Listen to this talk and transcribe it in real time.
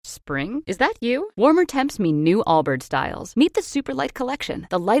spring. Is that you? Warmer temps mean new Allbirds styles. Meet the Superlight Collection,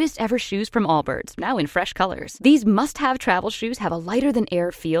 the lightest ever shoes from Allbirds, now in fresh colors. These must-have travel shoes have a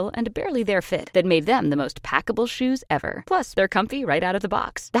lighter-than-air feel and a barely-there fit that made them the most packable shoes ever. Plus, they're comfy right out of the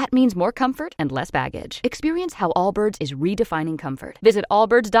box. That means more comfort and less baggage. Experience how Allbirds is redefining comfort. Visit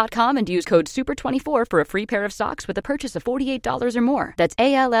allbirds.com and use code SUPER24 for a free pair of socks with a purchase of $48 or more. That's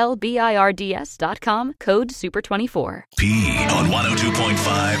ALLBIRDS.com, code SUPER24. P on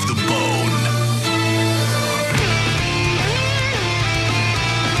 102.5 The Bone.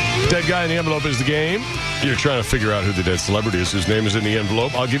 Dead guy in the envelope is the game. You're trying to figure out who the dead celebrity is whose name is in the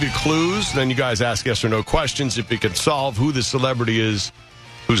envelope. I'll give you clues. Then you guys ask yes or no questions. If you can solve who the celebrity is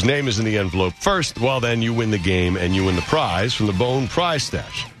whose name is in the envelope first, well, then you win the game and you win the prize from the Bone Prize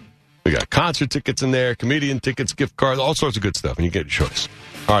Stash. We got concert tickets in there, comedian tickets, gift cards, all sorts of good stuff, and you get your choice.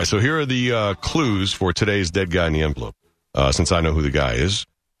 All right, so here are the clues for today's dead guy in the envelope, since I know who the guy is.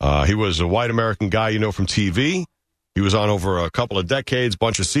 He was a white American guy you know from TV. He was on over a couple of decades,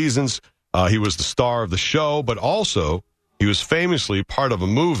 bunch of seasons. He was the star of the show, but also he was famously part of a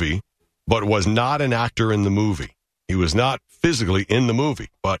movie, but was not an actor in the movie. He was not physically in the movie,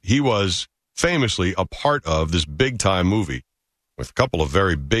 but he was famously a part of this big-time movie with a couple of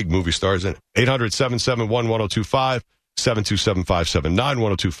very big movie stars in it. 800-771-1025,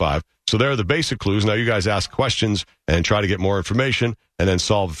 727-579-1025. So there are the basic clues. Now you guys ask questions and try to get more information and then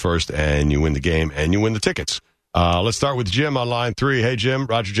solve it first, and you win the game and you win the tickets. Let's start with Jim on line 3. Hey, Jim,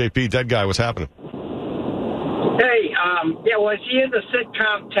 Roger JP, dead guy, what's happening? Hey, was he in the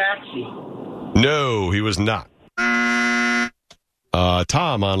sitcom Taxi? No, he was not.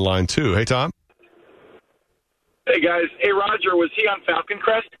 Tom on line 2. Hey, Tom. Hey, guys. Hey, Roger, was he on Falcon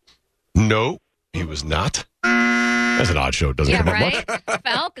Crest? No, he was not. That's an odd show. It doesn't come up much.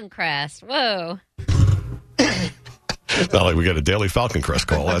 Falcon Crest. Whoa. It's not like we got a daily Falcon Crest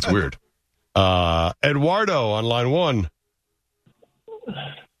call. That's weird. Eduardo on line 1.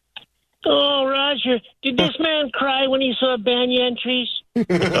 Oh, Roger, did this man cry when he saw Banyan trees?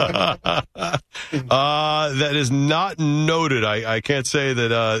 That is not noted. I can't say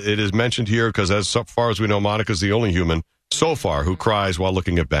that it is mentioned here because as far as we know, Monica's the only human so far who cries while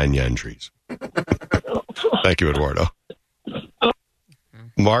looking at banyan trees. Thank you, Eduardo.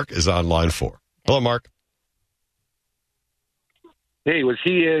 Mark is on line 4. Hello, Mark. Hey, was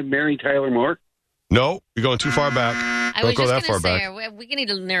he Mary Tyler Moore? No, you're going too far back. Don't go that far back. We need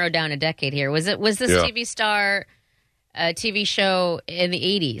to narrow down a decade here. Was this TV star TV show in the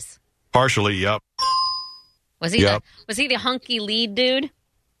 80s? Partially, yep. Was he the hunky lead dude?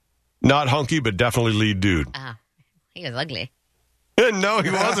 Not hunky, but definitely lead dude. He was ugly. No, he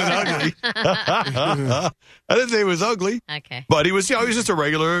wasn't ugly. I didn't say he was ugly. Okay. But he was, he was just a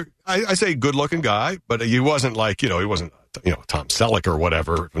regular, I say good-looking guy, but he wasn't like, he wasn't, Tom Selleck or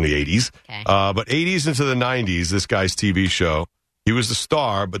whatever from the 80s. Okay. But 80s into the 90s, this guy's TV show, he was the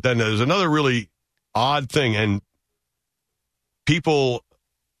star, but then there's another really odd thing, and people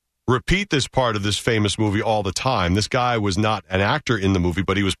repeat this part of this famous movie all the time. This guy was not an actor in the movie,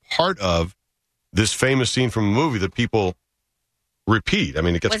 but he was part of this famous scene from a movie that people repeat. I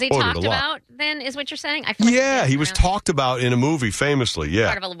mean, it gets quoted a lot. Was he talked about then, is what you're saying? I feel like he was talked about in a movie famously,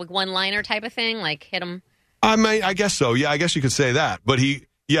 yeah. Part of a one-liner type of thing, like hit him. I mean, I guess so. Yeah, I guess you could say that. But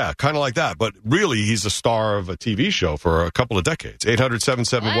kind of like that. But really, he's the star of a TV show for a couple of decades.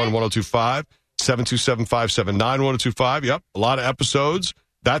 800-771-1025, 727-579-1025. Yep, a lot of episodes.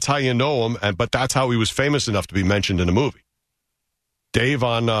 That's how you know him, but that's how he was famous enough to be mentioned in a movie. Dave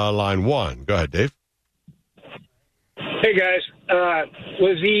on line 1. Go ahead, Dave. Hey, guys.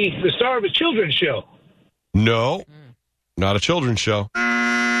 Was he the star of a children's show? No, not a children's show.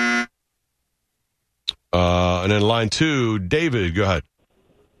 And then line 2, David, go ahead.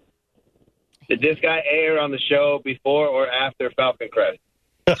 Did this guy air on the show before or after Falcon Crest?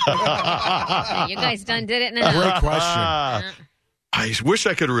 You guys done did it now. Great question. I wish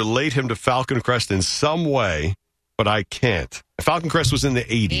I could relate him to Falcon Crest in some way, but I can't. Falcon Crest was in the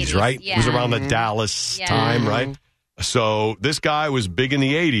 80s, right? Yeah. It was around the Dallas time, right? So this guy was big in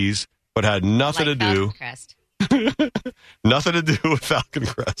the 80s, but had nothing to do. Nothing to do with Falcon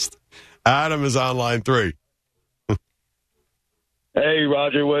Crest. Adam is on line 3. Hey,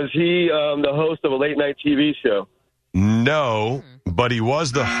 Roger, was he the host of a late-night TV show? No, but he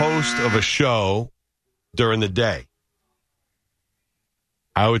was the host of a show during the day.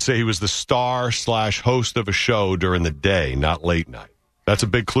 I would say he was the star/host of a show during the day, not late night. That's a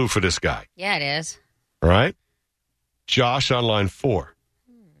big clue for this guy. Yeah, it is. All right? Josh on line 4.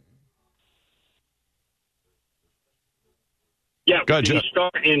 Yeah, Go ahead, did he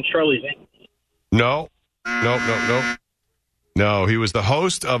start in Charlie's Angels? No. No, he was the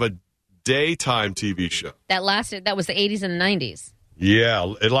host of a daytime TV show. That was the 80s and the 90s.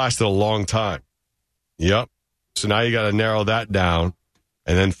 Yeah, it lasted a long time. Yep. So now you got to narrow that down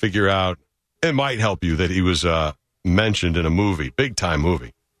and then figure out, it might help you that he was mentioned in a movie, big-time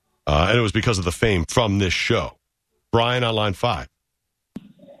movie. And it was because of the fame from this show. Brian on line 5.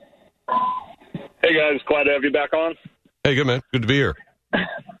 Hey, guys. Glad to have you back on. Hey, good, man. Good to be here.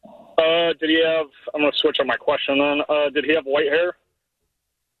 Did he have... I'm going to switch on my question then. Did he have white hair?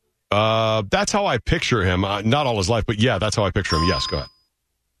 That's how I picture him. Not all his life, but yeah, that's how I picture him. Yes, go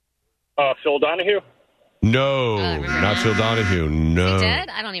ahead. Phil Donahue? No, not Phil Donahue. No. He did?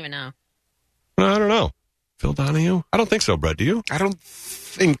 I don't even know. No, I don't know. Phil Donahue? I don't think so, Brett. Do you? I don't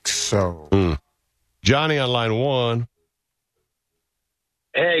think so. Johnny on line 1.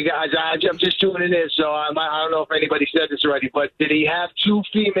 Hey, guys, I'm just tuning in, so I don't know if anybody said this already, but did he have 2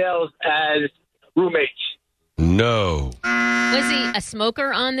 females as roommates? No. Was he a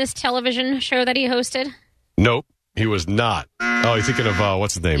smoker on this television show that he hosted? Nope, he was not. Oh, you're thinking of,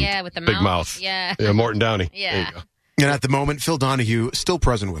 what's his name? Yeah, with the big mouth. Yeah. Morton Downey. Yeah. There you go. And at the moment, Phil Donahue still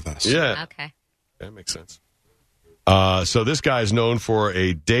present with us. Yeah. Okay. That makes sense. So this guy is known for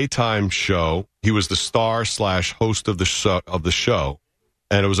a daytime show. He was the star/host of the show,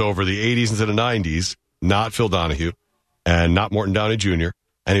 and it was over the 80s into the 90s. Not Phil Donahue, and not Morton Downey Jr.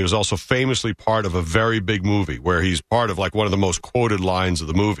 And he was also famously part of a very big movie where he's part of like one of the most quoted lines of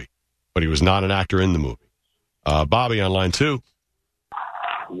the movie, but he was not an actor in the movie. Bobby on line 2.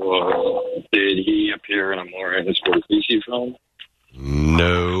 Well, did he appear in a Moorhead Scorsese film?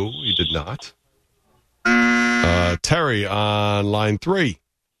 No, he did not. Terry on line 3.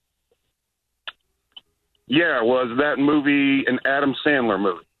 Yeah, was that movie an Adam Sandler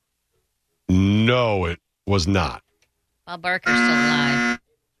movie? No, it was not. Bob Barker's still alive.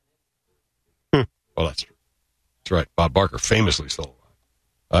 Well, that's true. That's right. Bob Barker famously still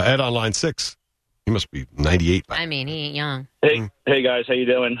alive. Ed on line 6. He must be 98. I mean, he ain't young. Hey, guys, how you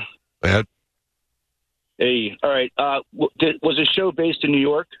doing? Ed? Hey, all right. Was the show based in New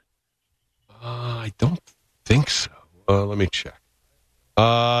York? I don't think so. Let me check.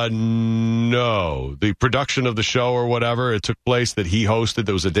 No. The production of the show or whatever, it took place that he hosted.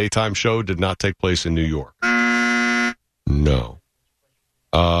 There was a daytime show, did not take place in New York. No.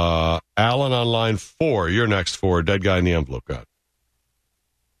 Alan on line 4. You're next for Dead Guy in the Envelope. God.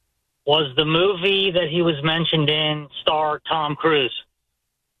 Was the movie that he was mentioned in star Tom Cruise?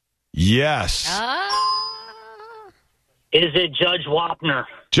 Yes. Is it Judge Wapner?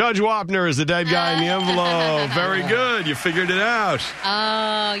 Judge Wapner is the dead guy in the envelope. Very good. You figured it out.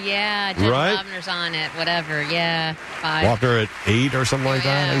 Oh, yeah. Judge Right? Wapner's on it. Whatever. Yeah. 5. Wapner at 8 or something like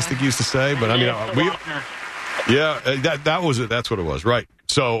that, I used to think he used to say. But I mean, that was it. That's what it was. Right.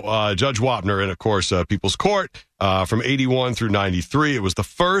 So Judge Wapner, and of course, People's Court from 81 through 93. It was the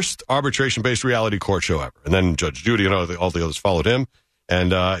first arbitration-based reality court show ever. And then Judge Judy and all the others followed him.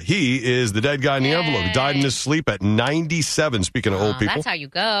 And he is the dead guy in the envelope. He died in his sleep at 97, speaking of old people. That's how you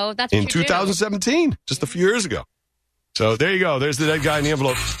go. That's what in you 2017, just a few years ago. So there you go. There's the dead guy in the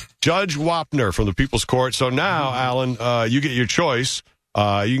envelope. Judge Wapner from the People's Court. So now, Alan, you get your choice.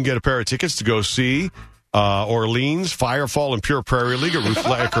 You can get a pair of tickets to go see Orleans, Firefall, and Pure Prairie League at Ruth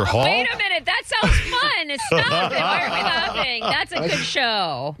Ecker Hall. Wait a minute. That sounds fun. Stop it. Why are we laughing? That's a good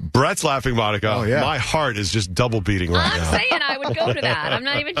show. Brett's laughing, Monica. Oh, yeah. My heart is just double beating right now. I'm saying I would go to that. I'm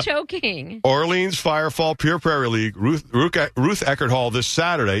not even joking. Orleans, Firefall, Pure Prairie League, Ruth Eckerd Hall this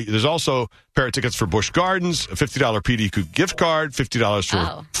Saturday. There's also a pair of tickets for Busch Gardens, a $50 PDQ gift card, $50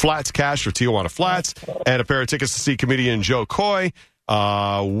 for Flats Cash for Tijuana Flats, and a pair of tickets to see comedian Joe Coy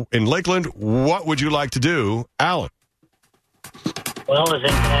in Lakeland. What would you like to do, Alan? Well,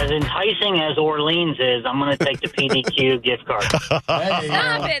 as enticing as Orleans is, I'm going to take the PDQ gift card. Stop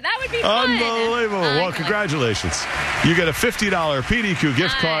it. That would be fun. Unbelievable. Well, congratulations. You get a $50 PDQ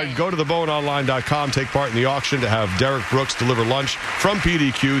gift card. Go to theboneonline.com. Take part in the auction to have Derek Brooks deliver lunch from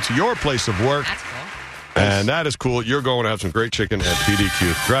PDQ to your place of work. That's cool. And that is cool. You're going to have some great chicken at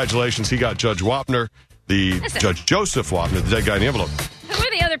PDQ. Congratulations. He got Judge Wapner, Judge Joseph Wapner, the dead guy in the envelope. Who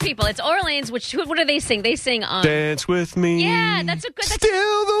are the other people? It's Orleans. What do they sing? They sing Dance with me. Yeah, that's a good.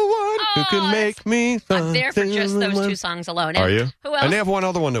 Still the one who can make me. I'm there for just those 2 songs alone. Are you? Who else? And they have one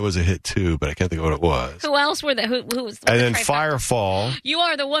other one that was a hit too, but I can't think of what it was. Who else were there? Who was? And then Firefall. You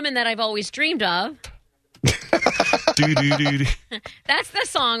are the woman that I've always dreamed of. That's the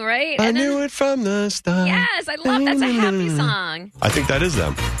song, right? I knew it from the start. Yes, I love that's a happy song. I think that is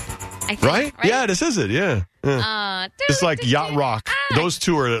them. Right? Yeah, this is it. Yeah. It's like Yacht Rock. Those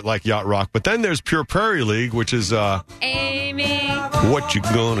two are like Yacht Rock. But then there's Pure Prairie League, which is Amy. What you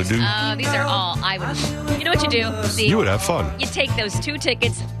gonna do? These are all I would. You know what you do? See, You would have fun. You take those 2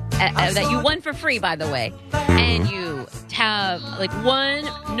 tickets that you won for free, by the way, and you have like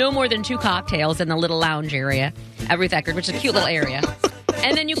no more than 2 cocktails in the little lounge area at Ruth Eckerd, which is a cute little area.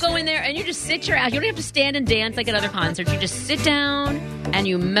 And then you go in there and you just sit your ass. You don't have to stand and dance like at other concerts. You just sit down and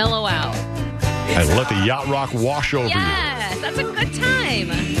you mellow out. And let the yacht rock wash over you. Yes, that's a good time.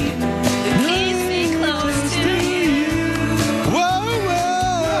 Keep me close to you. Whoa,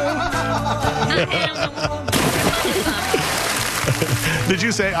 Did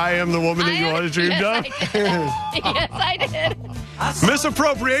you say I am the woman that you always dreamed of? Yes, I did.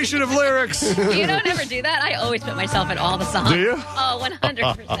 Misappropriation of lyrics. You don't ever do that. I always put myself in all the songs. Do you? Oh,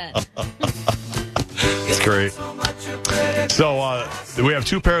 100%. It's great. So we have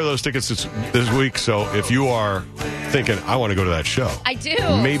 2 pair of those tickets this week. So if you are thinking, I want to go to that show. I do.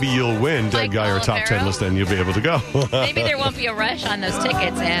 Maybe you'll win Dead Like Guy or Top 10 list and you'll be able to go. Maybe there won't be a rush on those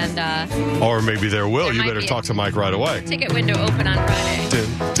tickets. And or maybe there will. There You might better be talk to Mike right away. ticket window open on Friday.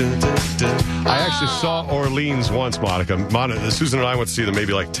 I actually saw Orleans once, Monica. Susan and I went to see them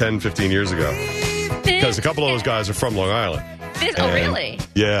maybe like 10, 15 years ago. Because a couple of those guys are from Long Island. Oh, really?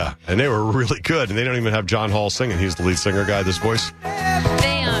 Yeah, and they were really good. And they don't even have John Hall singing. He's the lead singer guy, this voice.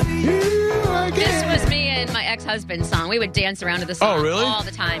 This was me and my ex-husband's song. We would dance around to the song all the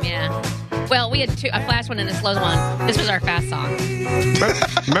time, yeah. Well, we had a fast one and a slow one. This was our fast song.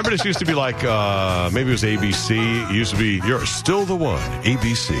 Remember this used to be like, maybe it was ABC. It used to be, You're Still the One,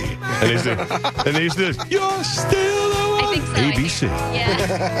 ABC. And they used to, You're Still the One, I think so. ABC. Yeah.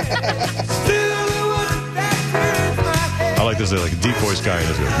 I like this, like a deep voice guy.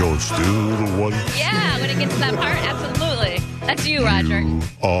 And You're Still the One. Yeah, when it gets to that part, absolutely. That's you, Roger.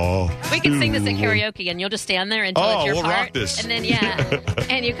 We can sing this at karaoke, and you'll just stand there until it's your we'll part. rock this. And then,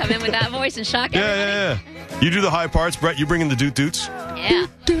 and you come in with that voice and shock everybody. Yeah. You do the high parts, Brett. You bring in the doot-doots. Yeah.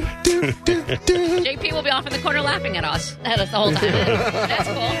 JP will be off in the corner laughing at us the whole time. That's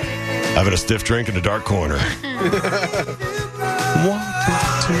cool. Having a stiff drink in the dark corner. 1, 2,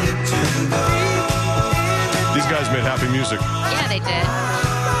 3. These guys made happy music. Yeah, they did.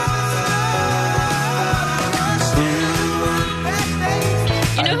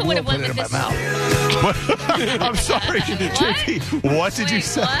 You know who would have won with this? I'm sorry, JP. What did you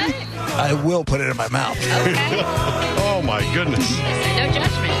say? What? I will put it in my mouth. Okay. Oh, my goodness. No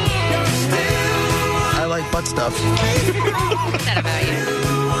judgment. I like butt stuff. What's that about you?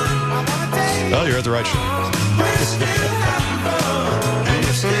 Well, you're at the right show.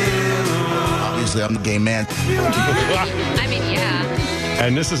 Obviously, I'm the gay man. I mean, yeah.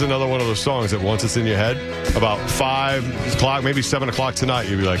 And this is another one of those songs that once it's in your head, about 5 o'clock, maybe 7 o'clock tonight,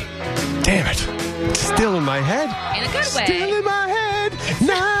 you'll be like, damn it, it's still in my head. In a good way. Still in my head,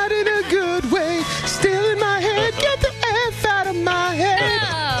 not in a good way. Still in my head, get the F out of my head.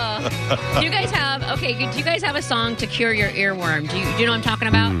 Oh. Do you guys have a song to cure your earworm? Do you know what I'm talking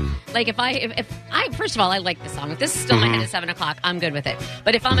about? Like if I first of all, I like the song. If this is still in my head at 7 o'clock, I'm good with it.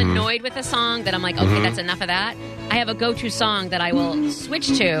 But if I'm annoyed with a song, that I'm like, okay, that's enough of that. I have a go-to song that I will switch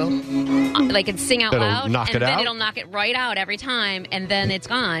to, like and sing out loud, and then it'll knock it right out every time, and then it's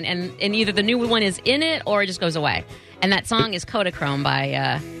gone, and either the new one is in it or it just goes away. And that song is Kodachrome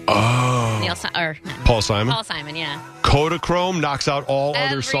by Paul Simon. Paul Simon, yeah. Kodachrome knocks out all Every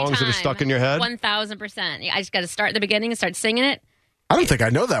other songs that are stuck in your head? 1,000%. I just got to start at the beginning and start singing it. I don't think I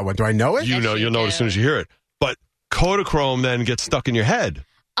know that one. Do I know it? You'll know it as soon as you hear it. But Kodachrome then gets stuck in your head.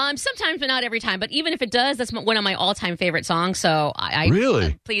 Sometimes, but not every time. But even if it does, that's one of my all-time favorite songs. So I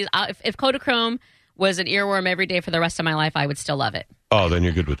really, please, if Kodachrome was an earworm every day for the rest of my life, I would still love it. Oh, then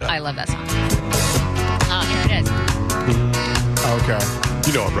you're good with that. I love that song. Oh, here it is. Okay.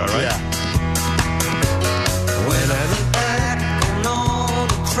 You know it, Brett, right? Yeah. When I look back on all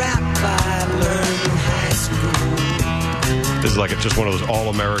the crap I learned in high school. This is like just one of those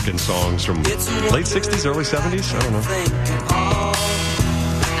all-American songs from late 60s, early 70s? I don't know.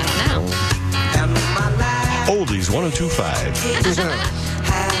 Oldies 102.5.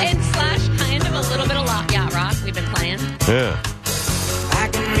 And slash kind of a little bit of yacht rock we've been playing. Yeah. I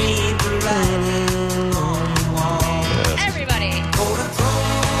can read the writing on the wall. Yes. Everybody.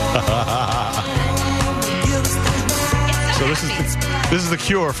 So this is the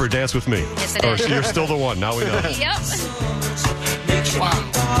cure for Dance With Me. Yes, it or is. You're Still the One. Now we know. Yep.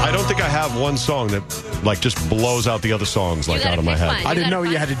 I don't think I have one song that just blows out the other songs out of my head. I didn't know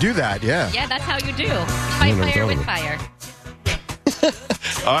you had to do that. Yeah. Yeah, that's how you do. Fight fire with fire.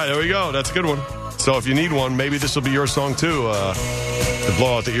 All right, there we go. That's a good one. So if you need one, maybe this will be your song too to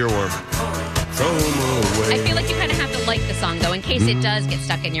blow out the earworm. throw 'em away. I feel like you kind of have to like the song, though, in case it does get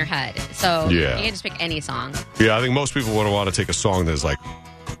stuck in your head. So Yeah. you can't just pick any song. Yeah, I think most people would want to take a song that's like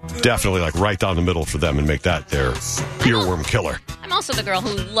definitely like right down the middle for them and make that their earworm killer. I'm also the girl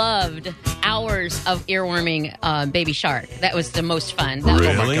who loved hours of earworming Baby Shark. That was the most fun. That was-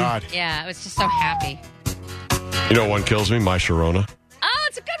 Really? Oh, my God. Yeah, I was just so happy. You know what one kills me? My Sharona. Oh,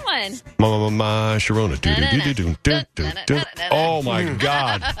 it's a good one. My Sharona. Oh, my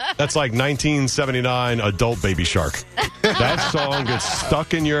God. That's like 1979 adult Baby Shark. That song gets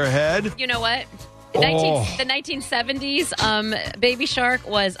stuck in your head. You know what? The 1970s Baby Shark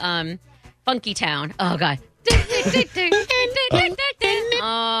was Funky Town. Oh, God.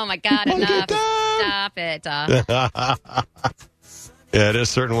 Oh, my God. Enough. Stop it. Yeah, there's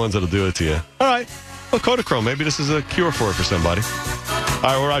certain ones that'll do it to you. All right. Well, Kodachrome, maybe this is a cure for it for somebody. All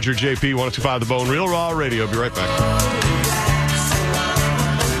right, we're Roger JP, 102.5 The Bone, Real Raw Radio. Be right back.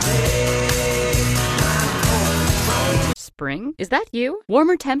 Spring? Is that you?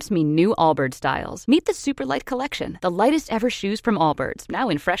 Warmer temps mean new Allbirds styles. Meet the Superlight Collection, the lightest ever shoes from Allbirds, now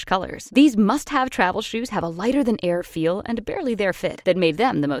in fresh colors. These must-have travel shoes have a lighter-than-air feel and a barely-there fit that made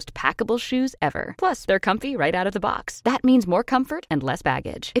them the most packable shoes ever. Plus, they're comfy right out of the box. That means more comfort and less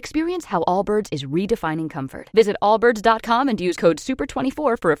baggage. Experience how Allbirds is redefining comfort. Visit allbirds.com and use code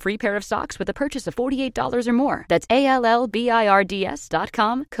SUPER24 for a free pair of socks with a purchase of $48 or more. That's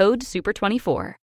ALLBIRDS.com, code SUPER24.